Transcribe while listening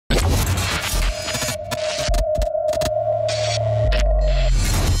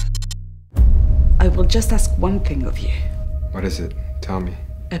just ask one thing of you. What is it? Tell me.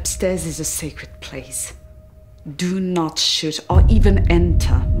 Upstairs is a sacred place. Do not shoot or even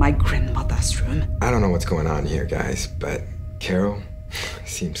enter my grandmother's room. I don't know what's going on here, guys, but Carol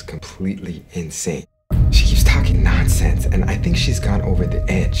seems completely insane. She keeps talking nonsense, and I think she's gone over the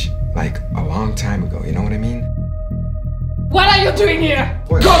edge, like a long time ago, you know what I mean? What are you doing here?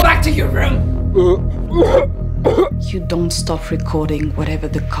 What? Go back to your room! You don't stop recording whatever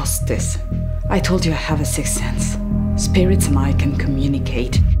the cost is. I told you I have a sixth sense. Spirits and I can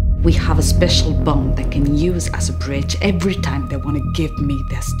communicate. We have a special bond that can use as a bridge every time they want to give me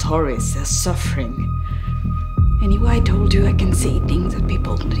their stories, their suffering. Anyway, I told you I can see things that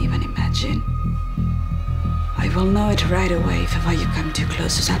people don't even imagine. I will know it right away if ever you come too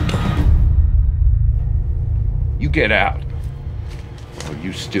close to that door. You get out. Or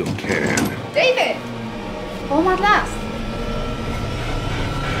you still can. David! Home at last.